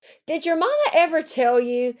Did your mama ever tell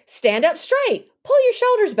you, stand up straight, pull your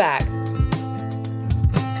shoulders back?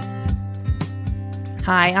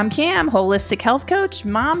 Hi, I'm Cam, holistic health coach,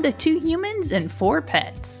 mom to 2 humans and 4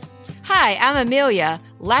 pets. Hi, I'm Amelia,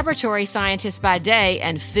 laboratory scientist by day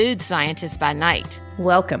and food scientist by night.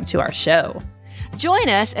 Welcome to our show. Join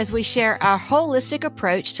us as we share our holistic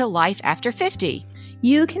approach to life after 50.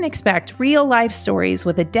 You can expect real life stories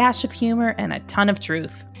with a dash of humor and a ton of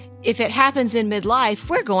truth. If it happens in midlife,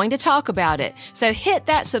 we're going to talk about it. So hit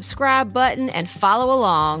that subscribe button and follow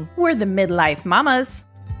along. We're the Midlife Mamas.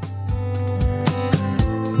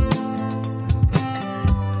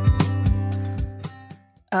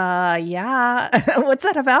 Yeah. What's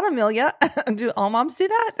that about, Amelia? Do all moms do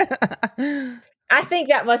that? I think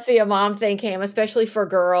that must be a mom thing, Cam, especially for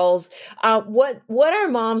girls. What our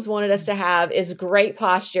moms wanted us to have is great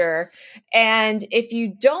posture. And if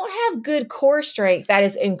you don't have good core strength, that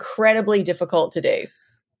is incredibly difficult to do.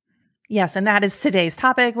 Yes, and that is today's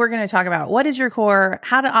topic. We're going to talk about what is your core,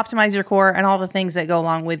 how to optimize your core, and all the things that go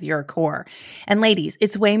along with your core. And ladies,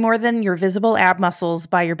 it's way more than your visible ab muscles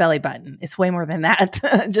by your belly button. It's way more than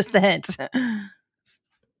that. Just the hint.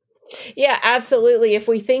 Yeah, absolutely. If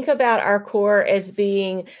we think about our core as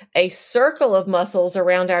being a circle of muscles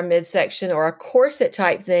around our midsection or a corset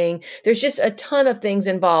type thing, there's just a ton of things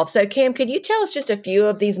involved. So Cam, could you tell us just a few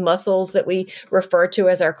of these muscles that we refer to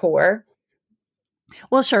as our core?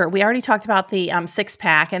 Well, sure. We already talked about the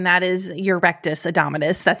 6-pack, and that is your rectus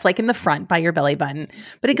abdominis. That's like in the front by your belly button,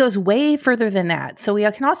 but it goes way further than that. So we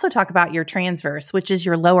can also talk about your transverse, which is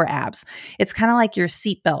your lower abs. It's kind of like your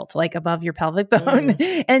seat belt, like above your pelvic bone.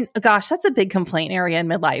 And gosh, that's a big complaint area in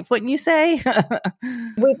midlife, wouldn't you say?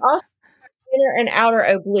 We've also inner and outer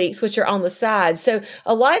obliques, which are on the sides. So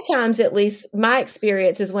a lot of times, at least my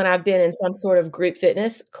experience is when I've been in some sort of group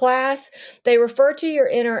fitness class, they refer to your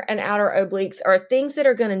inner and outer obliques are things that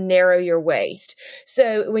are going to narrow your waist.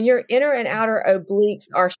 So when your inner and outer obliques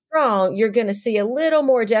are strong, you're going to see a little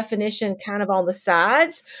more definition kind of on the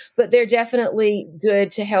sides, but they're definitely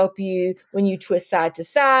good to help you when you twist side to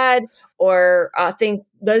side or things,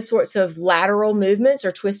 those sorts of lateral movements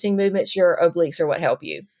or twisting movements, your obliques are what help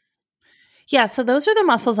you. Yeah, so those are the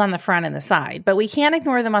muscles on the front and the side, but we can't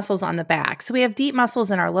ignore the muscles on the back. So we have deep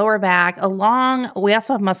muscles in our lower back we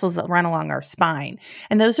also have muscles that run along our spine,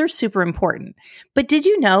 and those are super important. But did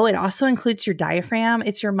you know it also includes your diaphragm?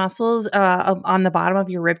 It's your muscles on the bottom of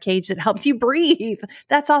your rib cage that helps you breathe.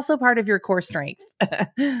 That's also part of your core strength.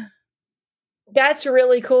 That's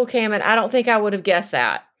really cool, Cam, and I don't think I would have guessed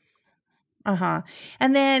that.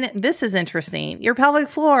 And then this is interesting, your pelvic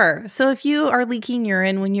floor. So if you are leaking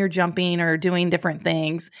urine when you're jumping or doing different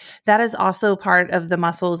things, that is also part of the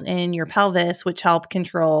muscles in your pelvis, which help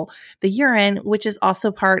control the urine, which is also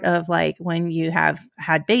part of like when you have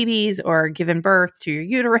had babies or given birth to your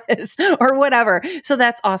uterus or whatever. So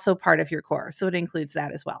that's also part of your core. So it includes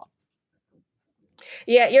that as well.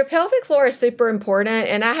 Yeah, your pelvic floor is super important.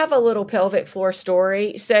 And I have a little pelvic floor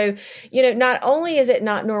story. So, not only is it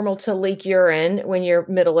not normal to leak urine when you're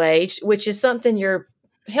middle-aged, which is something your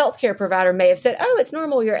healthcare provider may have said, oh, it's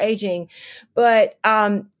normal, you're aging. But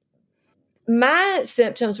my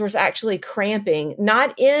symptoms was actually cramping,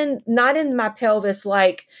 not in my pelvis.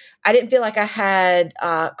 Like I didn't feel like I had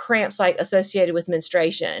cramps like associated with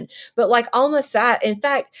menstruation, but like on the side. In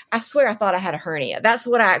fact, I swear I thought I had a hernia. That's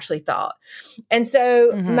what I actually thought. And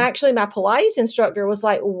so my Pilates instructor was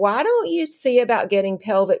like, why don't you see about getting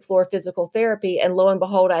pelvic floor physical therapy? And lo and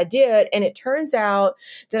behold, I did. And it turns out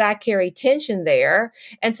that I carry tension there.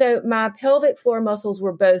 And so my pelvic floor muscles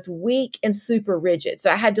were both weak and super rigid.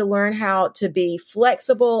 So I had to learn how to be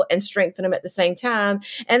flexible and strengthen them at the same time.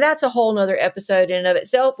 And that's a whole nother episode in and of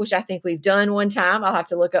itself, which I think we've done one time. I'll have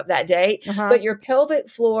to look up that date. But your pelvic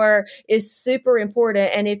floor is super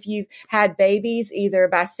important. And if you've had babies either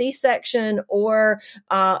by C-section or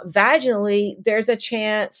vaginally, there's a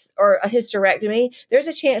chance, or a hysterectomy, there's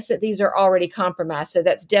a chance that these are already compromised. So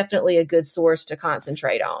that's definitely a good source to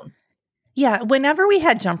concentrate on. Yeah, whenever we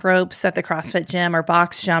had jump ropes at the CrossFit gym or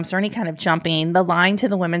box jumps or any kind of jumping, the line to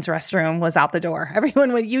the women's restroom was out the door.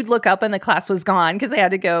 Everyone you'd look up and the class was gone because they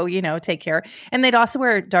had to go, take care. And they'd also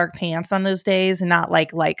wear dark pants on those days and not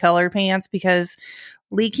like light colored pants because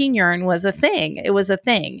leaking urine was a thing. It was a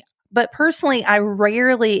thing. But personally, I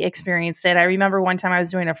rarely experienced it. I remember one time I was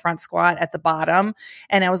doing a front squat at the bottom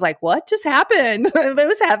and I was like, what just happened? It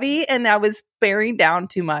was heavy and I was bearing down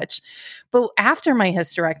too much. But after my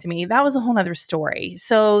hysterectomy, that was a whole nother story.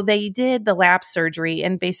 So they did the lap surgery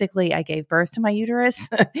and basically I gave birth to my uterus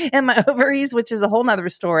and my ovaries, which is a whole nother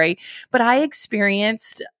story. But I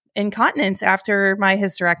experienced incontinence after my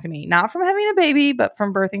hysterectomy, not from having a baby, but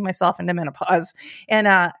from birthing myself into menopause. And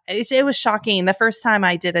it was shocking. The first time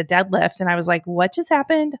I did a deadlift and I was like, what just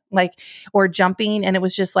happened? Like, or jumping. And it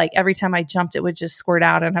was just like every time I jumped, it would just squirt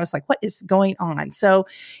out. And I was like, what is going on? So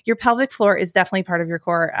your pelvic floor is definitely part of your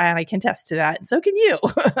core. And I can attest to that. And so can you.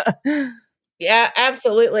 Yeah,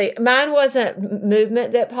 absolutely. Mine wasn't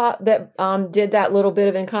movement that did that little bit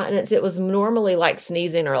of incontinence. It was normally like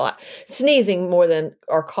sneezing sneezing more than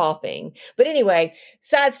or coughing. But anyway,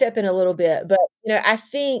 sidestepping a little bit. But I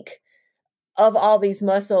think of all these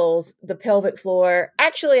muscles, the pelvic floor,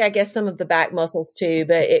 actually, I guess some of the back muscles too,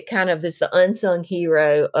 but it kind of is the unsung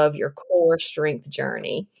hero of your core strength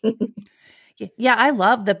journey. Yeah, I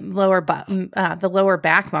love the lower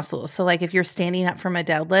back muscles. So like if you're standing up from a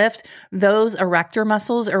deadlift, those erector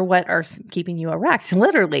muscles are what are keeping you erect.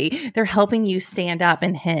 Literally, they're helping you stand up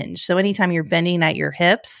and hinge. So anytime you're bending at your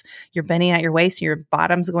hips, you're bending at your waist, your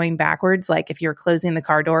bottom's going backwards. Like if you're closing the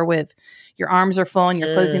car door with your arms are full and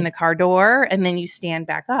you're closing the car door and then you stand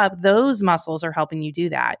back up, those muscles are helping you do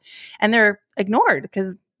that. And they're ignored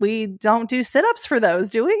because we don't do sit-ups for those,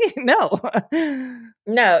 do we? No.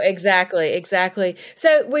 No, exactly.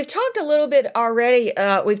 So we've talked a little bit already.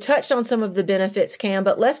 We've touched on some of the benefits, Cam,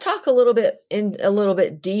 but let's talk a little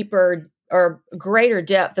bit deeper or greater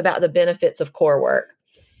depth about the benefits of core work.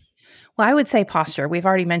 Well, I would say posture. We've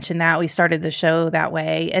already mentioned that. We started the show that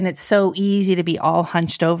way, and it's so easy to be all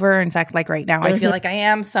hunched over. In fact, like right now, I feel like I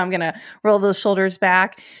am. So I'm going to roll those shoulders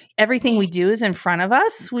back. Everything we do is in front of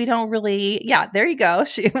us. We don't really, there you go.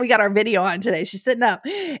 We got our video on today. She's sitting up.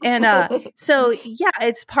 And so,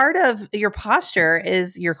 it's part of your posture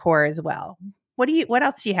is your core as well. What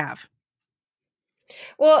else do you have?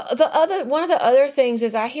 Well, one of the other things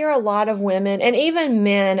is I hear a lot of women and even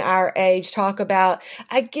men our age talk about,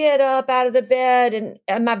 I get up out of the bed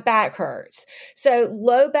and my back hurts. So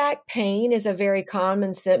low back pain is a very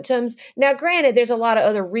common symptom. Now, granted, there's a lot of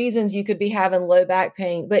other reasons you could be having low back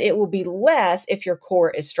pain, but it will be less if your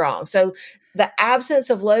core is strong. So the absence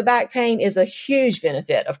of low back pain is a huge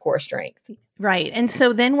benefit of core strength. Right. And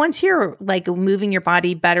so then once you're like moving your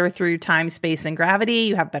body better through time, space, and gravity,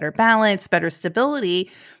 you have better balance, better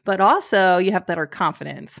stability, but also you have better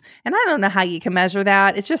confidence. And I don't know how you can measure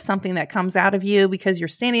that. It's just something that comes out of you because you're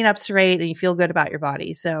standing up straight and you feel good about your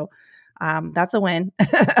body. So that's a win.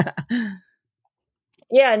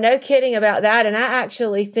 Yeah, no kidding about that. And I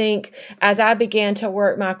actually think as I began to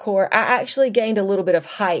work my core, I actually gained a little bit of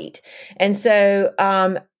height. And so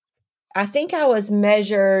I think I was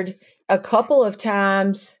measured a couple of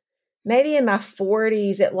times, maybe in my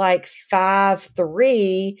 40s at like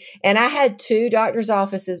 5'3", and I had 2 doctor's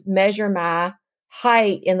offices measure my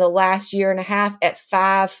height in the last year and a half at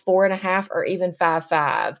 5'4.5", or even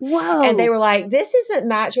 5'5". Whoa. And they were like, this isn't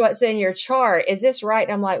match what's in your chart. Is this right?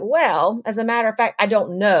 And I'm like, well, as a matter of fact, I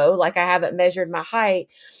don't know. Like I haven't measured my height,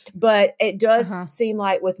 but it does seem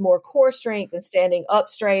like with more core strength and standing up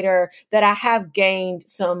straighter that I have gained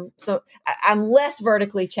I'm less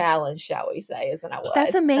vertically challenged, shall we say, than I was.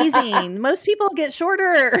 That's amazing. Most people get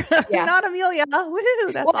shorter. Not Amelia.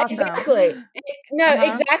 Woohoo. That's awesome. Exactly.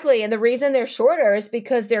 Exactly. And the reason they're shorter is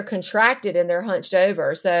because they're contracted and they're hunched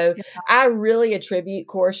over. So I really attribute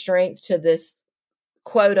core strength to this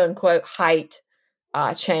quote unquote height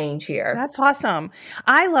change here. That's awesome.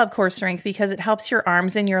 I love core strength because it helps your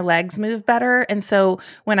arms and your legs move better. And so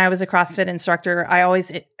when I was a CrossFit instructor, I always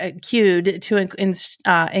cued to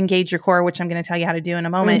engage your core, which I'm going to tell you how to do in a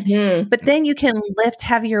moment. But then you can lift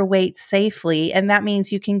heavier weights safely. And that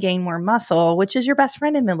means you can gain more muscle, which is your best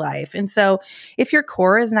friend in midlife. And so if your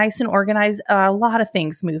core is nice and organized, a lot of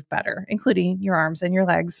things move better, including your arms and your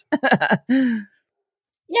legs.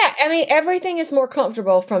 Yeah, I mean, everything is more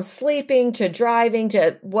comfortable from sleeping to driving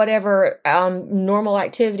to whatever normal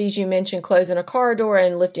activities you mentioned, closing a car door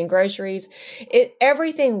and lifting groceries.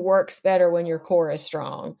 Everything works better when your core is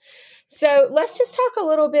strong. So let's just talk a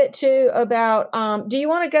little bit too about, do you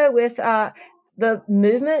want to go with the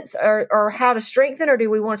movements or how to strengthen, or do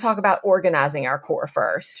we want to talk about organizing our core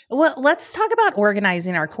first? Well, let's talk about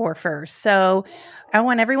organizing our core first. So I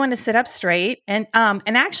want everyone to sit up straight and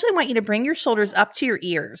actually want you to bring your shoulders up to your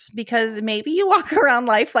ears because maybe you walk around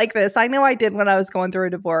life like this. I know I did when I was going through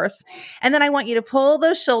a divorce. And then I want you to pull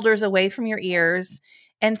those shoulders away from your ears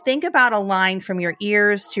and think about a line from your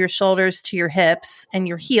ears to your shoulders to your hips and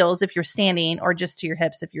your heels if you're standing, or just to your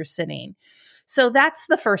hips if you're sitting. So that's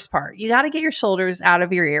the first part. You got to get your shoulders out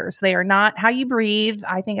of your ears. They are not how you breathe.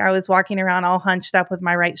 I think I was walking around all hunched up with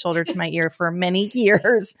my right shoulder to my ear for many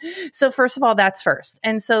years. So first of all, that's first.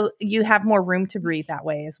 And so you have more room to breathe that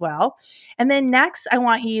way as well. And then next, I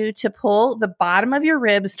want you to pull the bottom of your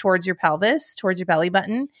ribs towards your pelvis, towards your belly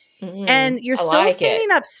button. And you're still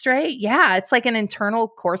standing up straight. Yeah, it's like an internal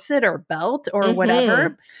corset or belt or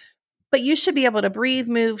whatever. But you should be able to breathe,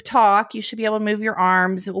 move, talk. You should be able to move your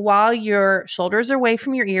arms while your shoulders are away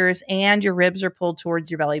from your ears and your ribs are pulled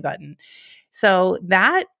towards your belly button. So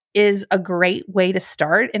that is a great way to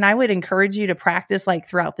start. And I would encourage you to practice like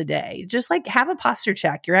throughout the day. Just like have a posture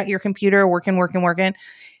check. You're at your computer working.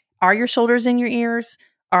 Are your shoulders in your ears?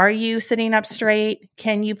 Are you sitting up straight?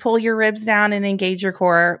 Can you pull your ribs down and engage your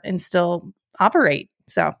core and still operate?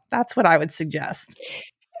 So that's what I would suggest.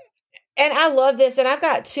 And I love this. And I've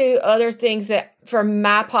got two other things that for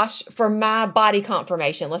my posture, for my body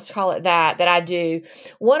conformation, let's call it that I do.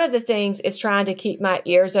 One of the things is trying to keep my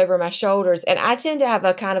ears over my shoulders. And I tend to have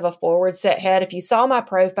a kind of a forward set head. If you saw my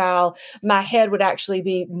profile, my head would actually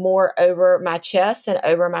be more over my chest than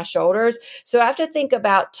over my shoulders. So I have to think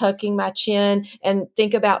about tucking my chin and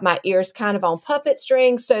think about my ears kind of on puppet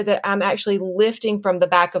strings so that I'm actually lifting from the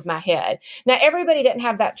back of my head. Now, everybody doesn't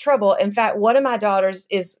have that trouble. In fact, one of my daughters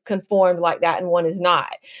is conformed like that and one is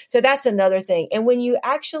not. So that's another thing. And when you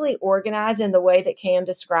actually organize in the way that Cam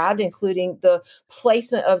described, including the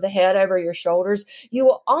placement of the head over your shoulders, you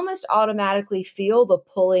will almost automatically feel the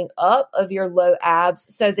pulling up of your low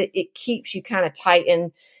abs so that it keeps you kind of tight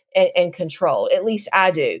and controlled. At least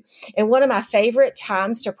I do. And one of my favorite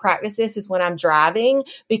times to practice this is when I'm driving,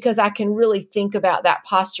 because I can really think about that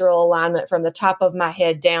postural alignment from the top of my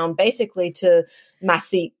head down, basically to my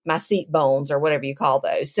seat bones or whatever you call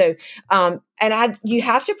those. So, you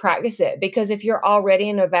have to practice it, because if you're already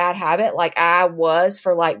in a bad habit, like I was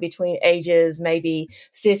for like between ages maybe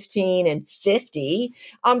 15 and 50,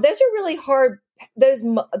 those are really hard. Those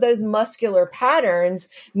muscular patterns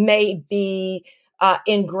may be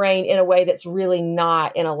ingrained in a way that's really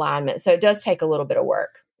not in alignment. So it does take a little bit of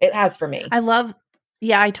work. It has for me.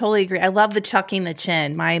 Yeah, I totally agree. I love the chucking the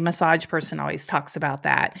chin. My massage person always talks about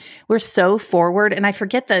that. We're so forward, and I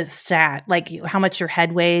forget the stat, like how much your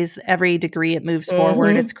head weighs. Every degree it moves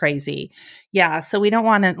forward, it's crazy. Yeah, so we don't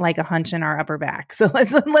want like a hunch in our upper back. So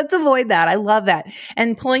let's avoid that. I love that.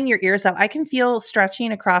 And pulling your ears up, I can feel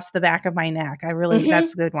stretching across the back of my neck.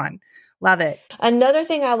 That's a good one. Love it. Another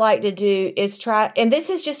thing I like to do is try, and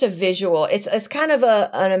this is just a visual. It's kind of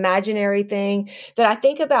an imaginary thing that I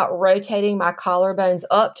think about rotating my collarbones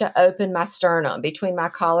up to open my sternum between my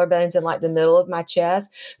collarbones and like the middle of my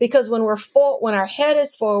chest. Because when when our head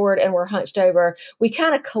is forward and we're hunched over, we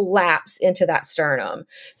kind of collapse into that sternum.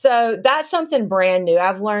 So that's something brand new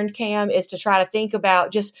I've learned, Cam, is to try to think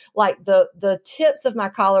about just like the tips of my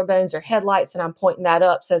collarbones are headlights, and I'm pointing that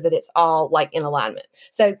up so that it's all like in alignment.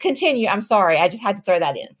 So continue. I'm sorry. I just had to throw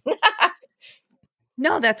that in.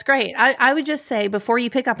 No, that's great. I would just say before you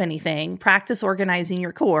pick up anything, practice organizing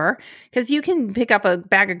your core, because you can pick up a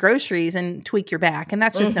bag of groceries and tweak your back, and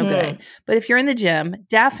that's just no good. But if you're in the gym,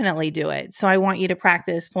 definitely do it. So I want you to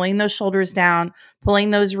practice pulling those shoulders down, pulling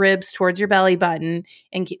those ribs towards your belly button,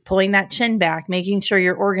 and keep pulling that chin back, making sure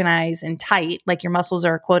you're organized and tight, like your muscles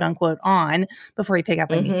are quote unquote on before you pick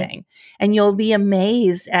up anything. And you'll be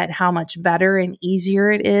amazed at how much better and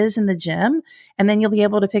easier it is in the gym. And then you'll be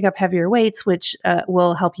able to pick up heavier weights, which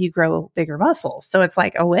will help you grow bigger muscles. So it's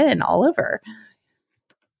like a win all over.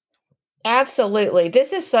 Absolutely.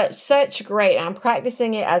 This is such great. I'm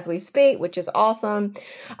practicing it as we speak, which is awesome.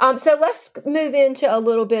 So let's move into a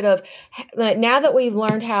little bit of, now that we've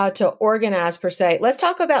learned how to organize per se, let's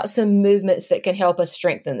talk about some movements that can help us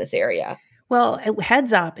strengthen this area. Well,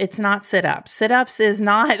 heads up, it's not sit-ups. Sit-ups is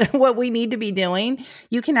not what we need to be doing.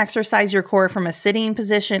 You can exercise your core from a sitting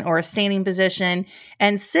position or a standing position.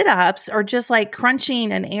 And sit-ups are just like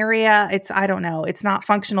crunching an area. I don't know. It's not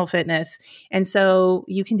functional fitness. And so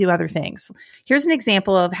you can do other things. Here's an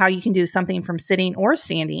example of how you can do something from sitting or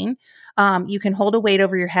standing. You can hold a weight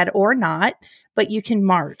over your head or not, but you can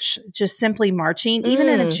march, just simply marching, even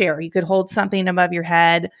in a chair. You could hold something above your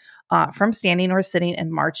head from standing or sitting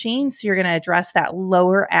and marching. So you're going to address that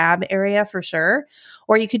lower ab area for sure.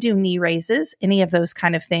 Or you could do knee raises. Any of those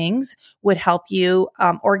kind of things would help you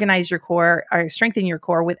organize your core or strengthen your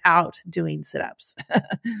core without doing sit-ups.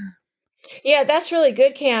 Yeah, that's really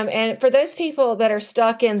good, Cam. And for those people that are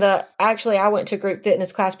stuck in actually, I went to group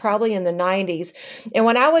fitness class probably in the 90s. And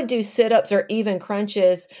when I would do sit-ups or even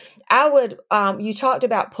crunches, I would, you talked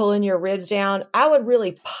about pulling your ribs down. I would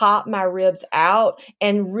really pop my ribs out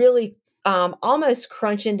and really almost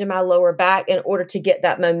crunch into my lower back in order to get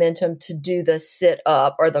that momentum to do the sit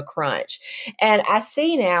up or the crunch. And I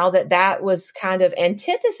see now that that was kind of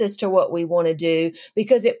antithesis to what we want to do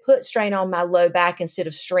because it put strain on my low back instead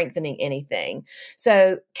of strengthening anything.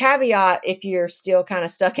 So caveat, if you're still kind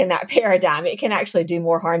of stuck in that paradigm, it can actually do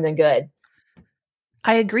more harm than good.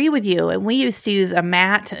 I agree with you. And we used to use a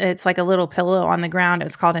mat. It's like a little pillow on the ground.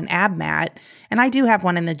 It's called an ab mat. And I do have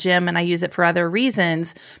one in the gym and I use it for other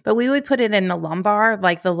reasons, but we would put it in the lumbar,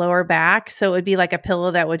 like the lower back. So it would be like a pillow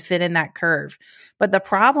that would fit in that curve. But the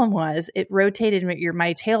problem was it rotated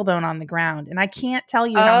my tailbone on the ground. And I can't tell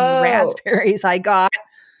you how many raspberries I got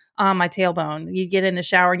on my tailbone. You get in the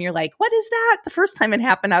shower and you're like, what is that? The first time it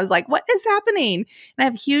happened, I was like, what is happening?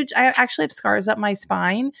 And I actually have scars up my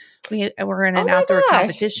spine. We're in an outdoor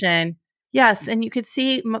competition. Yes. And you could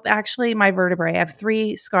see actually my vertebrae. I have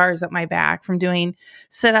 3 scars up my back from doing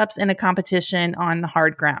sit-ups in a competition on the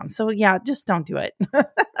hard ground. So yeah, just don't do it.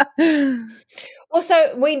 Well,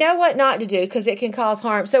 so we know what not to do because it can cause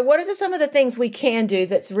harm. So what are some of the things we can do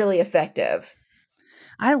that's really effective?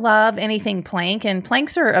 I love anything plank, and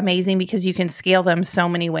planks are amazing because you can scale them so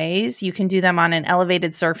many ways. You can do them on an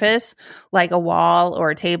elevated surface like a wall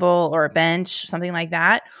or a table or a bench, something like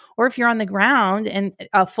that. Or if you're on the ground and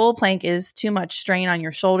a full plank is too much strain on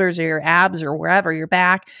your shoulders or your abs or wherever, your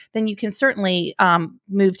back, then you can certainly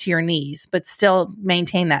move to your knees, but still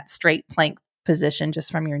maintain that straight plank position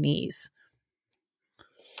just from your knees.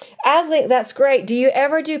 I think that's great. Do you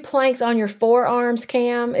ever do planks on your forearms,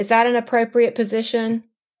 Cam? Is that an appropriate position?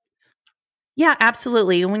 Yeah,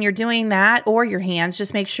 absolutely. When you're doing that or your hands,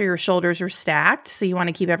 just make sure your shoulders are stacked. So you want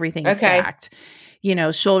to keep everything stacked.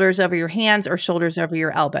 Shoulders over your hands or shoulders over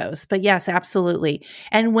your elbows. But yes, absolutely.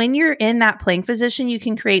 And when you're in that plank position, you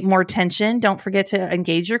can create more tension. Don't forget to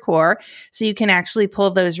engage your core. So you can actually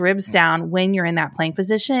pull those ribs down when you're in that plank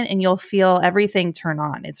position and you'll feel everything turn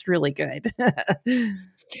on. It's really good.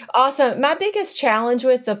 Awesome. My biggest challenge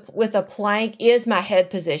with a plank is my head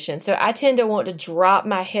position. So I tend to want to drop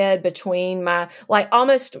my head between like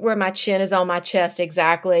almost where my chin is on my chest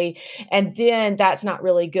exactly. And then that's not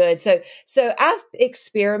really good. So I've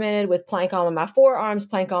experimented with plank on my forearms,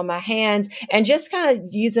 plank on my hands, and just kind of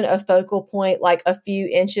using a focal point like a few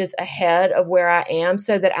inches ahead of where I am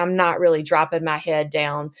so that I'm not really dropping my head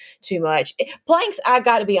down too much. Planks, I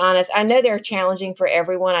got to be honest, I know they're challenging for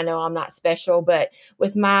everyone. I know I'm not special, but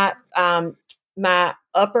with my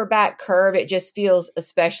upper back curve, it just feels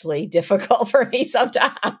especially difficult for me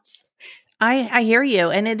sometimes. I hear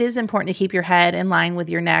you. And it is important to keep your head in line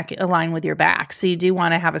with your neck, aligned with your back. So you do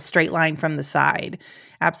want to have a straight line from the side.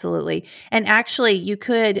 Absolutely. And actually you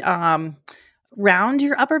could round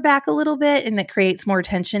your upper back a little bit, and that creates more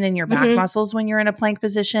tension in your back muscles when you're in a plank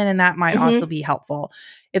position. And that might also be helpful.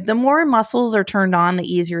 If the more muscles are turned on, the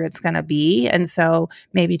easier it's going to be. And so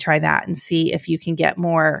maybe try that and see if you can get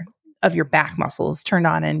more of your back muscles turned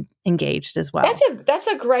on and engaged as well. That's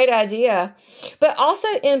a great idea. But also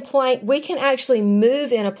in plank, we can actually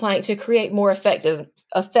move in a plank to create more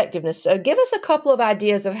effectiveness. So give us a couple of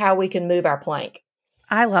ideas of how we can move our plank.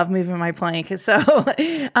 I love moving my plank. So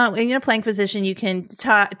in a plank position, you can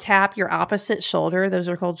tap your opposite shoulder. Those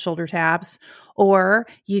are called shoulder taps. Or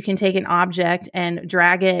you can take an object and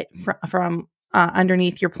drag it from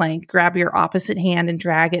underneath your plank. Grab your opposite hand and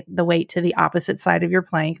drag the weight to the opposite side of your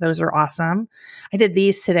plank. Those are awesome. I did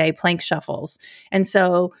these today, plank shuffles. And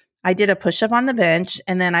so I did a push-up on the bench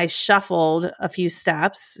and then I shuffled a few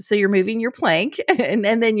steps. So you're moving your plank and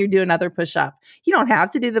then you do another push-up. You don't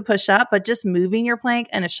have to do the push-up, but just moving your plank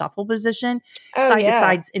in a shuffle position side to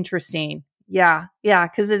side is interesting. Yeah.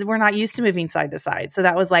 Because we're not used to moving side to side. So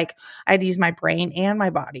that was like, I had to use my brain and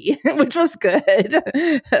my body, which was good.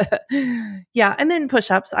 Yeah. And then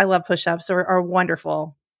push-ups. I love push-ups are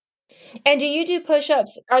wonderful. And do you do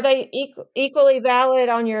push-ups? Are they equally valid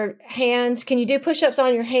on your hands? Can you do push-ups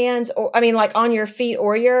on your hands like on your feet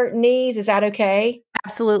or your knees? Is that okay?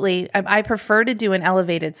 Absolutely. I prefer to do an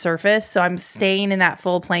elevated surface. So I'm staying in that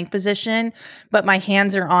full plank position, but my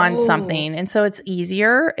hands are on something. And so it's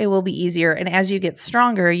easier. It will be easier. And as you get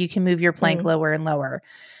stronger, you can move your plank lower and lower.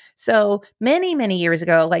 So many, many years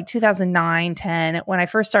ago, like 2009, 10, when I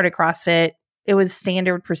first started CrossFit, it was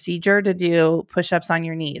standard procedure to do push-ups on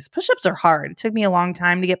your knees. Push-ups are hard. It took me a long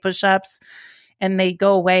time to get push-ups, and they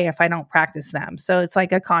go away if I don't practice them. So it's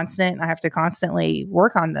like a constant. I have to constantly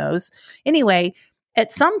work on those. Anyway,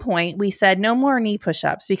 at some point we said no more knee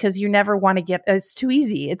push-ups because you never want to it's too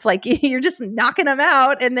easy. It's like you're just knocking them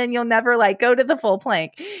out and then you'll never like go to the full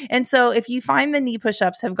plank. And so if you find the knee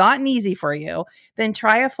push-ups have gotten easy for you, then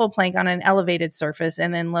try a full plank on an elevated surface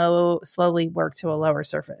and then slowly work to a lower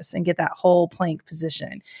surface and get that whole plank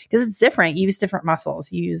position because it's different. You use different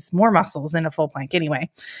muscles. You use more muscles in a full plank. Anyway,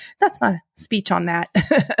 that's my speech on that.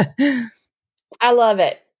 I love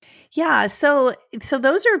it. Yeah. So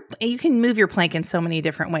those are, you can move your plank in so many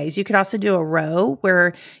different ways. You could also do a row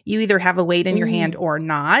where you either have a weight in your hand or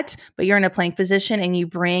not, but you're in a plank position and you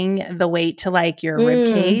bring the weight to like your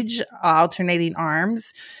rib cage, alternating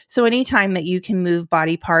arms. So anytime that you can move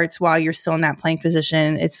body parts while you're still in that plank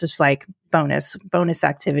position, it's just like bonus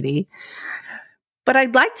activity. But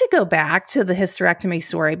I'd like to go back to the hysterectomy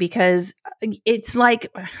story because it's like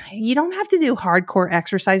you don't have to do hardcore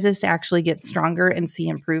exercises to actually get stronger and see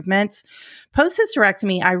improvements. Post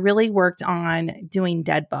hysterectomy, I really worked on doing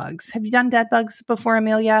dead bugs. Have you done dead bugs before,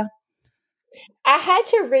 Amelia? I had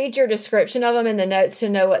to read your description of them in the notes to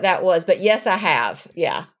know what that was, but yes, I have.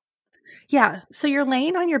 Yeah. Yeah. So you're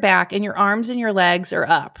laying on your back and your arms and your legs are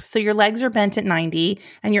up. So your legs are bent at 90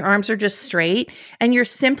 and your arms are just straight. And you're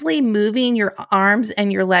simply moving your arms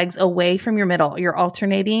and your legs away from your middle. You're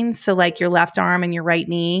alternating. So like your left arm and your right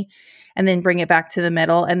knee, and then bring it back to the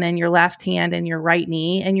middle, and then your left hand and your right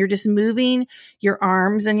knee. And you're just moving your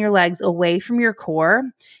arms and your legs away from your core.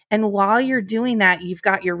 And while you're doing that, you've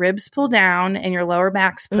got your ribs pulled down and your lower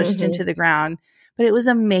back's pushed into the ground. But it was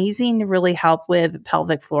amazing to really help with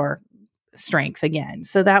pelvic floor strength again.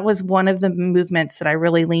 So that was one of the movements that I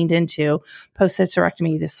really leaned into post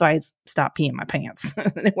hysterectomy, so I stopped peeing my pants.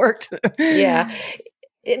 It worked. Yeah.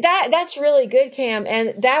 That's really good, Cam.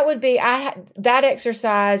 And that would be, that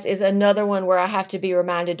exercise is another one where I have to be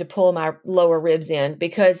reminded to pull my lower ribs in,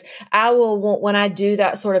 because I will want, when I do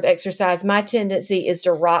that sort of exercise, my tendency is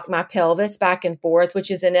to rock my pelvis back and forth,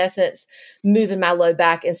 which is in essence moving my low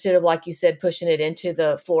back instead of, like you said, pushing it into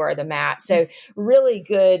the floor or the mat. So really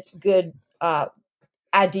good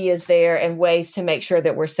ideas there and ways to make sure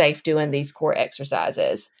that we're safe doing these core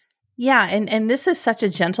exercises. Yeah. And this is such a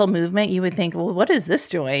gentle movement. You would think, well, what is this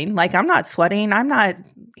doing? Like, I'm not sweating. I'm not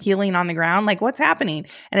healing on the ground. Like, what's happening?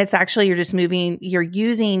 And it's actually, you're just moving, you're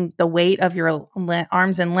using the weight of your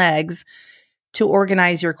arms and legs to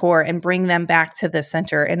organize your core and bring them back to the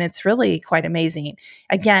center. And it's really quite amazing.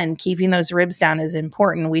 Again, keeping those ribs down is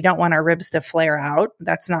important. We don't want our ribs to flare out.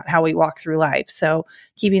 That's not how we walk through life. So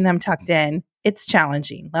keeping them tucked in, it's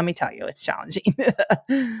challenging. Let me tell you, it's challenging.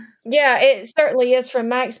 Yeah, it certainly is from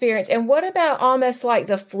my experience. And what about almost like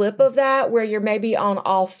the flip of that, where you're maybe on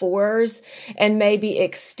all fours and maybe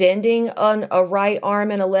extending on a right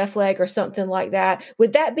arm and a left leg or something like that?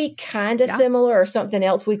 Would that be kind of similar or something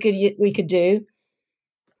else we could do?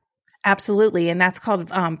 Absolutely. And that's called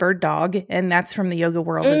bird dog. And that's from the yoga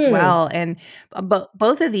world as well. And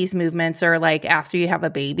both of these movements are like after you have a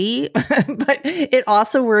baby, but it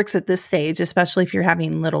also works at this stage, especially if you're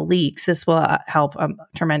having little leaks. This will help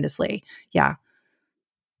tremendously. Yeah.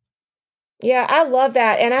 Yeah, I love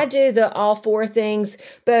that. And I do the all four things,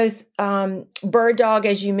 both bird dog,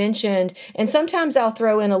 as you mentioned, and sometimes I'll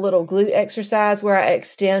throw in a little glute exercise where I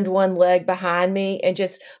extend one leg behind me and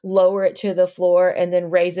just lower it to the floor and then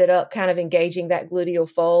raise it up, kind of engaging that gluteal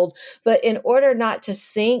fold. But in order not to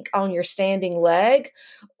sink on your standing leg,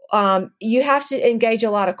 you have to engage a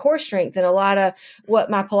lot of core strength and a lot of what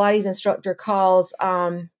my Pilates instructor calls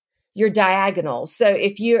your diagonals. So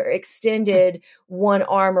if you're extended one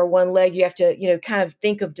arm or one leg, you have to, kind of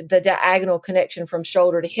think of the diagonal connection from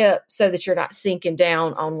shoulder to hip so that you're not sinking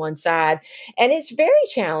down on one side. And it's very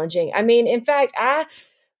challenging. I mean, in fact, I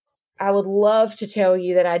would love to tell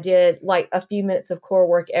you that I did like a few minutes of core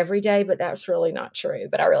work every day, but that's really not true,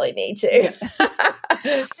 but I really need to.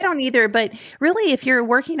 I don't either, but really if you're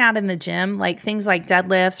working out in the gym, like things like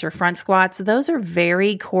deadlifts or front squats, those are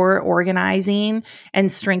very core organizing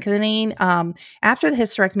and strengthening. After the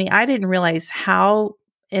hysterectomy, I didn't realize how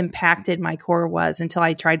impacted my core was until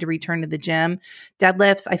I tried to return to the gym.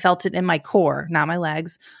 Deadlifts, I felt it in my core, not my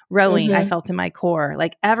legs. Rowing, I felt in my core.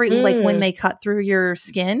 Like like when they cut through your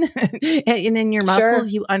skin and in your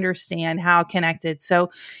muscles, you understand how connected. So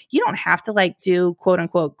you don't have to like do quote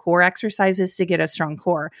unquote core exercises to get a strong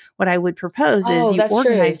core. What I would propose is you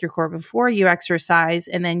organize your core before you exercise,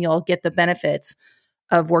 and then you'll get the benefits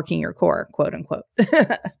of working your core, quote unquote.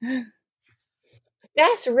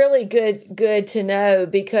 That's really good to know,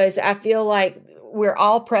 because I feel like we're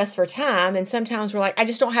all pressed for time. And sometimes we're like, I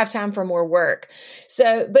just don't have time for more work.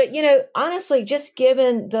 So, but honestly, just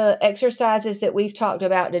given the exercises that we've talked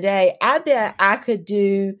about today, I bet I could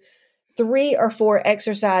do 3 or 4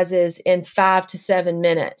 exercises in 5 to 7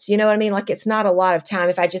 minutes. You know what I mean? Like it's not a lot of time.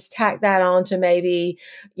 If I just tack that on to maybe,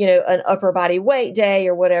 an upper body weight day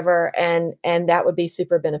or whatever, and that would be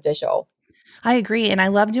super beneficial. I agree. And I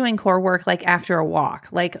love doing core work like after a walk,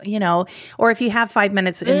 or if you have 5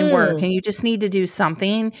 minutes in work and you just need to do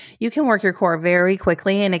something, you can work your core very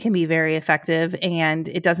quickly and it can be very effective and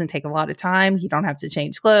it doesn't take a lot of time. You don't have to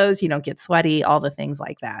change clothes. You don't get sweaty, all the things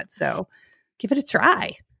like that. So give it a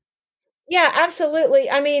try. Yeah, absolutely.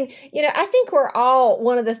 I mean, I think we're all,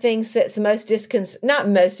 one of the things that's not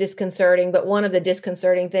most disconcerting, but one of the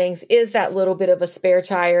disconcerting things is that little bit of a spare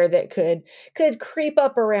tire that could creep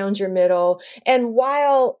up around your middle. And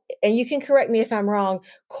and you can correct me if I'm wrong,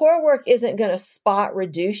 core work isn't going to spot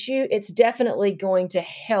reduce you. It's definitely going to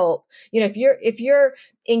help. If you're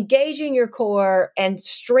engaging your core and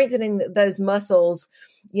strengthening those muscles,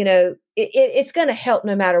 it's going to help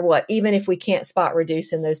no matter what, even if we can't spot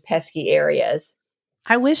reduce in those pesky areas.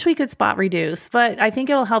 I wish we could spot reduce, but I think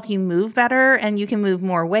it'll help you move better and you can move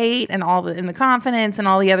more weight and and the confidence and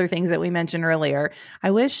all the other things that we mentioned earlier. I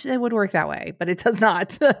wish it would work that way, but it does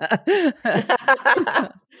not.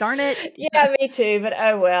 Darn it. Yeah, me too. But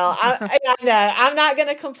oh well. I know. I'm not going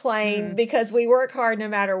to complain because we work hard no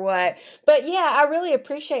matter what. But yeah, I really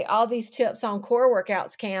appreciate all these tips on core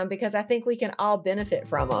workouts, Cam, because I think we can all benefit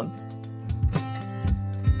from them.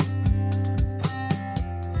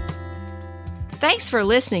 Thanks for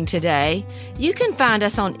listening today. You can find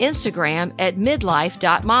us on Instagram at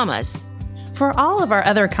midlife.mamas. For all of our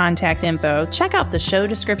other contact info, check out the show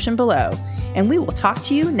description below, and we will talk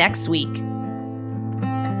to you next week.